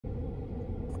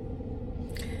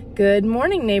Good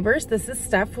morning, neighbors. This is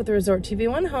Steph with Resort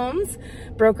TV1 Homes,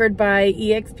 brokered by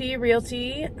eXp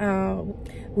Realty.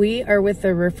 We are with the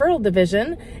referral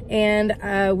division, and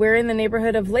we're in the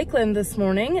neighborhood of Lakeland this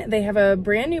morning. They have a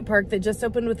brand new park that just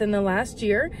opened within the last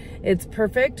year. It's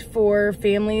perfect for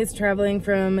families traveling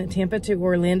from Tampa to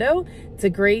Orlando. It's a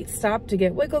great stop to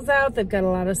get wiggles out. They've got a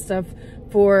lot of stuff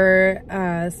for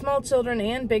small children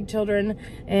and big children,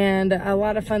 and a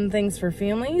lot of fun things for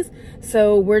families.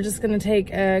 So we're just going to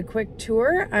take a quick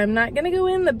tour. I'm not going to go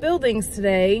in the buildings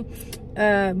today,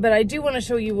 but I do want to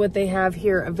show you what they have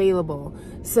here available.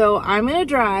 So I'm going to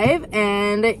drive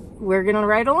and we're going to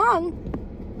ride along.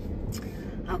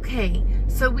 Okay,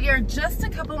 so we are just a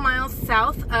couple miles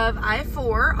south of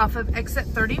I-4 off of exit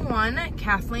 31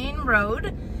 Kathleen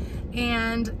Road,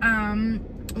 and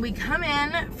we come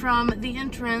in from the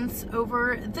entrance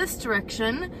over this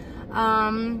direction.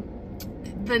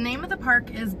 The name of the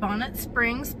park is Bonnet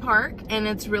Springs Park, and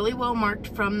it's really well marked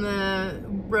from the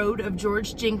road of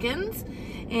George Jenkins.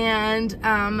 And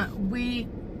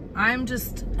I'm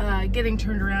just getting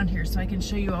turned around here so I can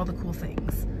show you all the cool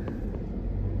things.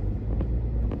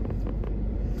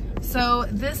 So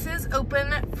this is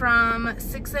open from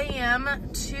 6 a.m.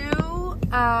 to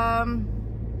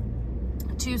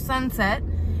sunset.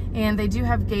 And they do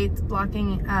have gates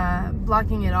blocking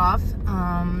it off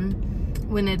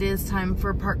when it is time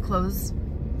for park close.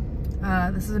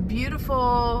 This is a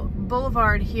beautiful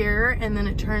boulevard here, and then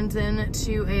it turns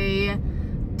into a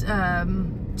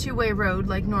two-way road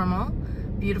like normal.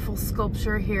 Beautiful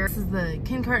sculpture here. This is the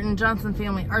Kincarton Johnson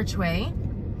Family Archway.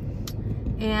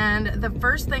 And the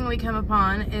first thing we come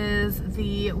upon is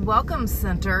the Welcome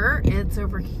Center. It's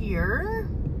over here.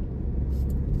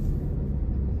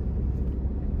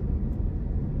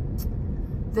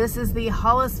 This is the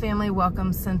Hollis Family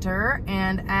Welcome Center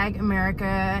and Ag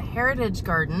America Heritage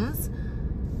Gardens.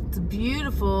 It's a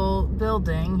beautiful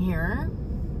building here.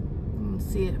 You can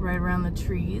see it right around the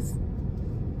trees.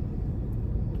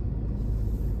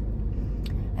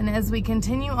 And as we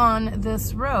continue on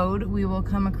this road, we will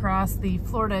come across the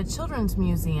Florida Children's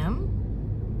Museum.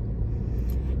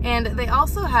 And they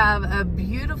also have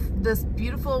this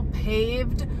beautiful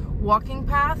paved walking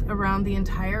path around the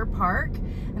entire park.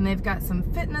 And they've got some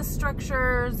fitness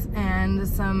structures and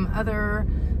some other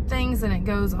things, and it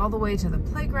goes all the way to the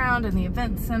playground and the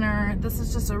event center. This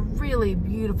is just a really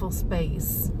beautiful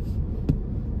space.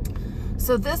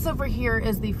 So this over here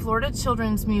is the Florida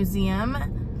Children's Museum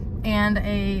and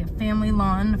a family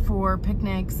lawn for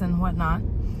picnics and whatnot.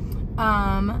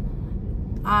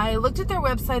 I looked at their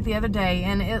website the other day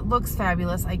and it looks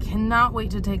fabulous. I cannot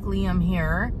wait to take Liam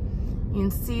here. You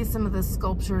can see some of the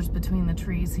sculptures between the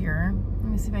trees here.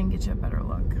 Let me see if I can get you a better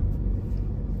look.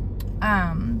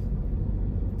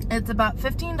 It's about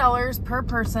 $15 per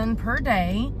person per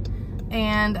day,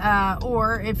 and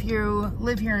or if you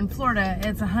live here in Florida,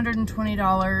 it's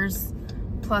 $120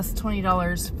 plus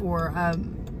 $20 for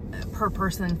per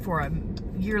person for a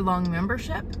year-long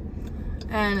membership.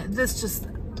 And this just,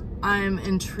 I'm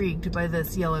intrigued by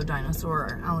this yellow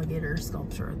dinosaur alligator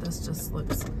sculpture. This just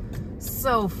looks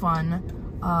so fun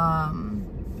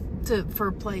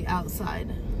for play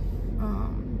outside.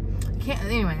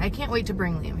 Anyway, I can't wait to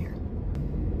bring Liam here.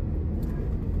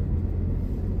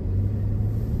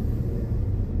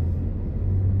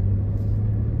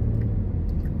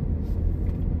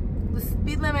 The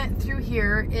speed limit through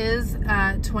here is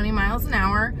 20 miles an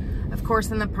hour. Of course,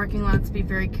 in the parking lots, be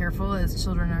very careful as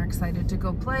children are excited to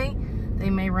go play. They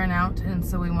may run out, and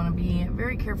so we want to be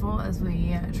very careful as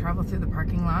we travel through the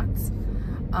parking lots.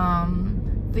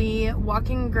 The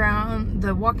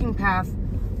walking path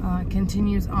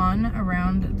continues on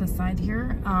around the side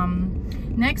here.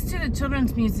 Next to the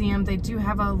Children's Museum, they do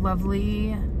have a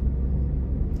lovely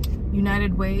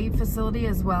United Way facility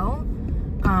as well.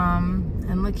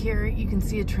 And look here, you can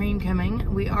see a train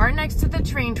coming. We are next to the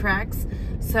train tracks,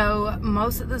 so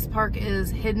most of this park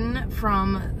is hidden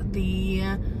from the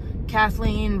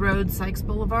Kathleen Road Sykes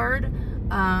Boulevard.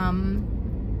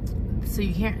 So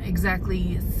you can't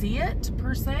exactly see it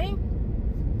per se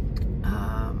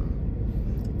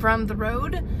from the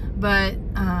road, but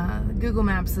Google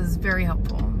Maps is very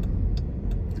helpful.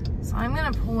 So I'm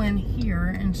going to pull in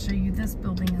here and show you this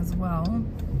building as well.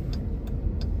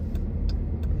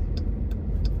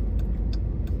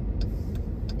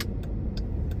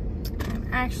 I'm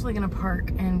actually going to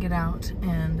park and get out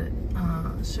and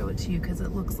show it to you because it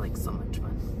looks like so much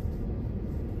fun.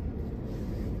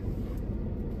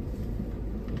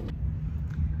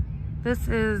 This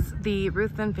is the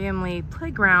Ruthven Family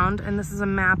Playground, and this is a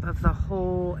map of the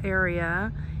whole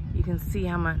area. You can see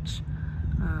how much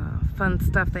fun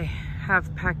stuff they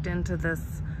have packed into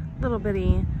this little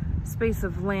bitty space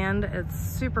of land. It's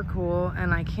super cool,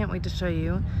 and I can't wait to show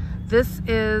you. This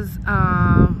is,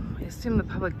 I assume, the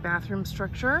public bathroom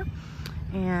structure,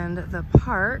 and the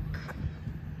park,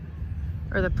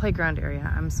 or the playground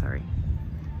area, I'm sorry.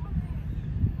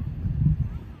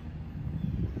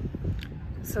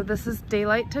 So this is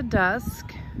daylight to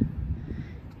dusk.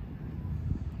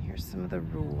 Here's some of the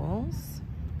rules,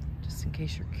 just in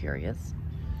case you're curious.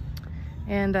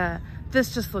 And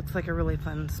this just looks like a really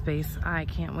fun space. I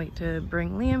can't wait to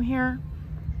bring Liam here.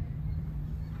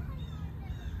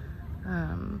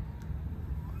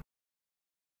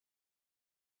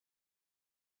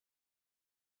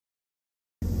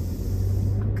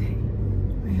 Okay,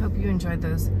 I hope you enjoyed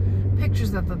those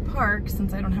pictures of the park.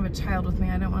 Since I don't have a child with me,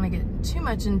 I don't want to get too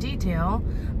much in detail,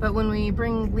 but when we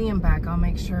bring Liam back, I'll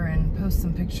make sure and post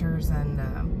some pictures and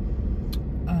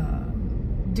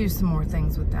do some more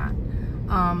things with that.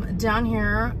 Down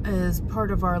here is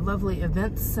part of our lovely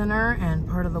events center and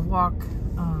part of the walk,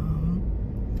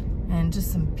 and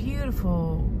just some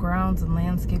beautiful grounds and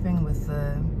landscaping with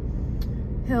the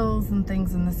hills and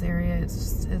things in this area.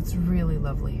 It's really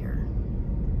lovely here.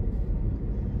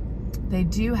 They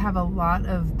do have a lot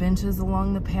of benches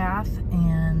along the path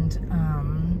and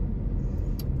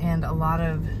a lot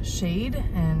of shade,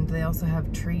 and they also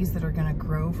have trees that are going to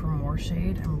grow for more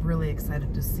shade. I'm really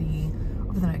excited to see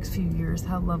over the next few years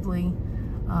how lovely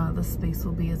the space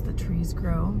will be as the trees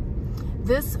grow.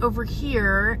 This over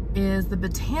here is the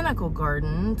botanical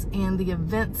gardens and the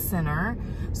event center.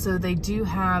 So they do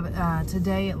have,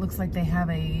 today it looks like they have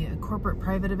a corporate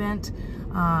private event.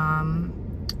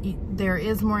 There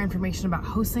is more information about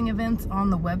hosting events on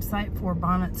the website for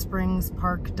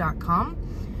bonnetspringspark.com.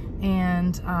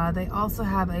 And they also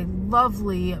have a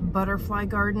lovely butterfly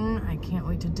garden. I can't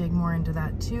wait to dig more into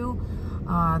that too.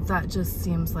 That just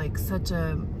seems like such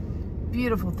a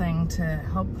beautiful thing to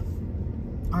help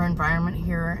our environment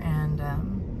here, and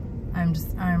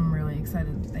I'm really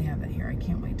excited that they have it here. I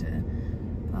can't wait to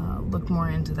look more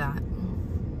into that.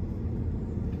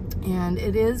 And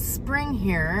it is spring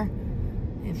here.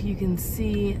 If you can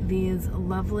see these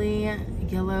lovely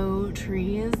yellow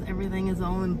trees, everything is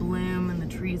all in bloom, and the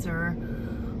trees are,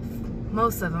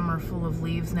 most of them are full of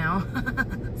leaves now.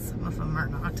 Some of them are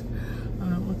not.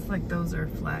 It looks like those are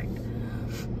flagged.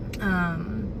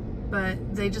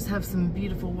 But they just have some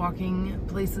beautiful walking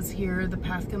places here. The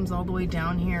path comes all the way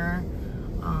down here.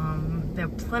 They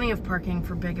have plenty of parking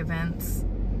for big events.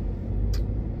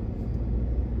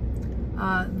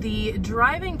 The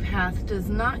driving path does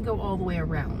not go all the way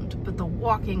around, but the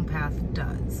walking path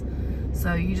does.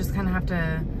 So you just kind of have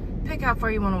to pick how far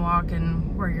you want to walk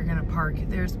and where you're going to park.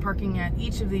 There's parking at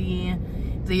each of the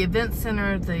event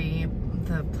center, the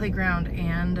playground,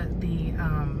 and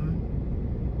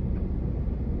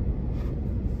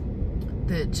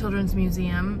the children's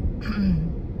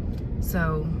museum.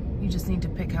 So you just need to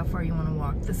pick how far you want to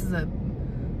walk. This is a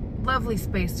lovely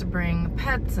space to bring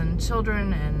pets and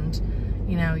children, and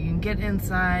you know, you can get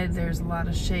inside. There's a lot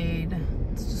of shade.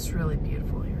 It's just really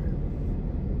beautiful here.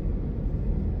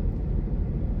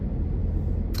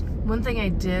 One thing I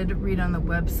did read on the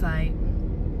website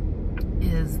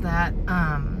is that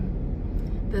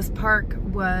this park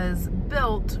was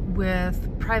built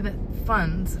with private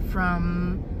funds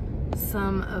from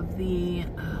some of the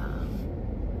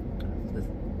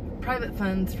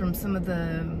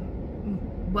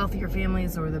wealthier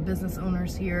families or the business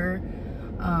owners here,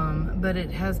 but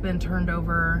it has been turned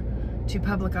over to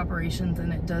public operations,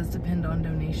 and it does depend on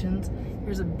donations.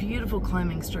 Here's a beautiful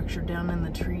climbing structure down in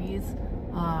the trees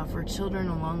for children,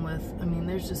 along with, I mean,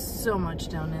 there's just so much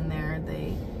down in there.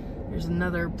 There's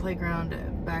another playground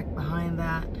back behind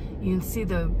that. You can see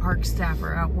the park staff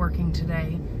are out working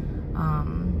today.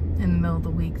 In the middle of the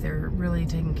week, they're really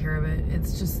taking care of it.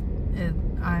 It's just,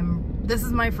 this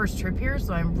is my first trip here,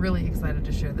 so I'm really excited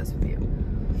to share this with you.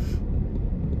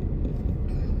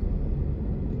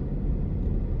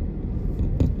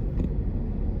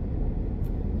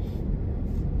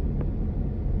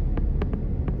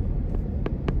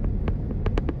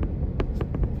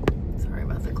 Sorry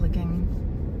about the clicking.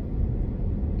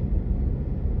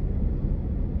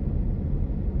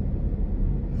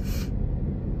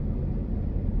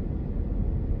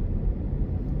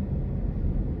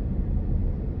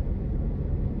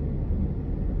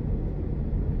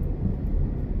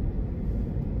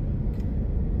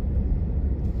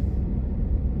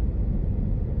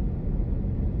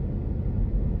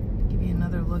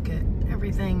 Look at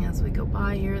everything as we go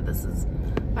by here. This is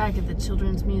back at the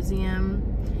Children's Museum.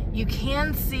 You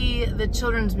can see the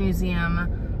Children's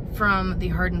Museum from the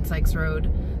Hardin Sykes Road.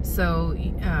 So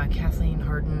Kathleen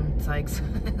Hardin Sykes,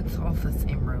 it's all the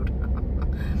same road.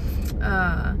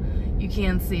 you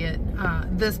can see it,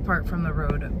 this part from the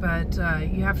road, but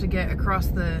you have to get across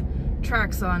the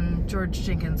tracks on George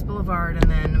Jenkins Boulevard and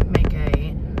then make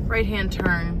a right-hand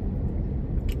turn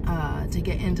to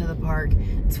get into the park.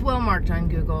 It's well marked on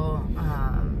Google.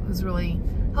 It was really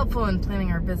helpful in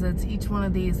planning our visits. Each one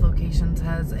of these locations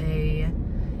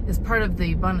is part of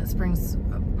the Bonnet Springs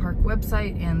Park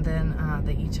website, and then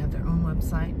they each have their own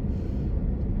website.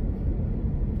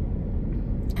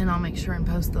 And I'll make sure and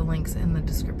post the links in the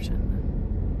description.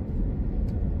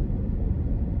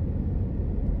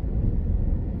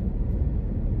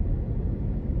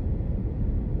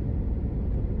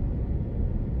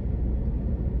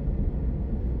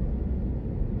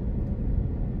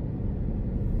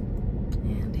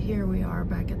 Here we are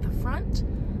back at the front.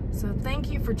 So thank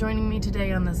you for joining me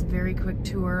today on this very quick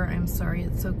tour. I'm sorry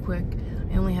it's so quick.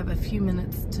 I only have a few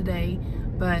minutes today,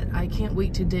 but I can't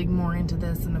wait to dig more into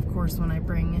this. And of course, when I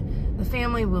bring the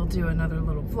family, we'll do another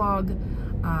little vlog.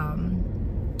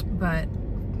 But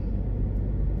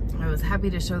I was happy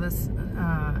to show this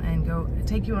and go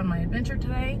take you on my adventure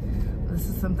today. This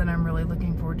is something I'm really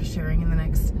looking forward to sharing in the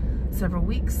next several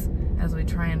weeks as we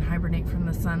try and hibernate from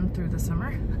the sun through the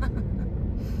summer.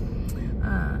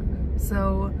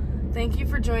 So thank you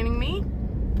for joining me.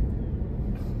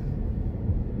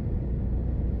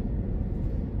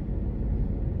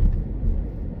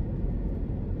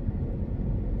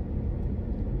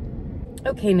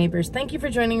 Okay, neighbors, thank you for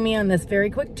joining me on this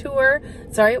very quick tour.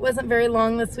 Sorry it wasn't very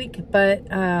long this week,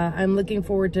 but I'm looking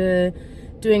forward to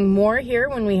doing more here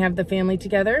when we have the family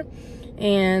together.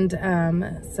 And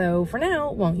so for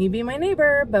now, won't you be my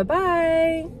neighbor?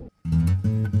 Bye-bye.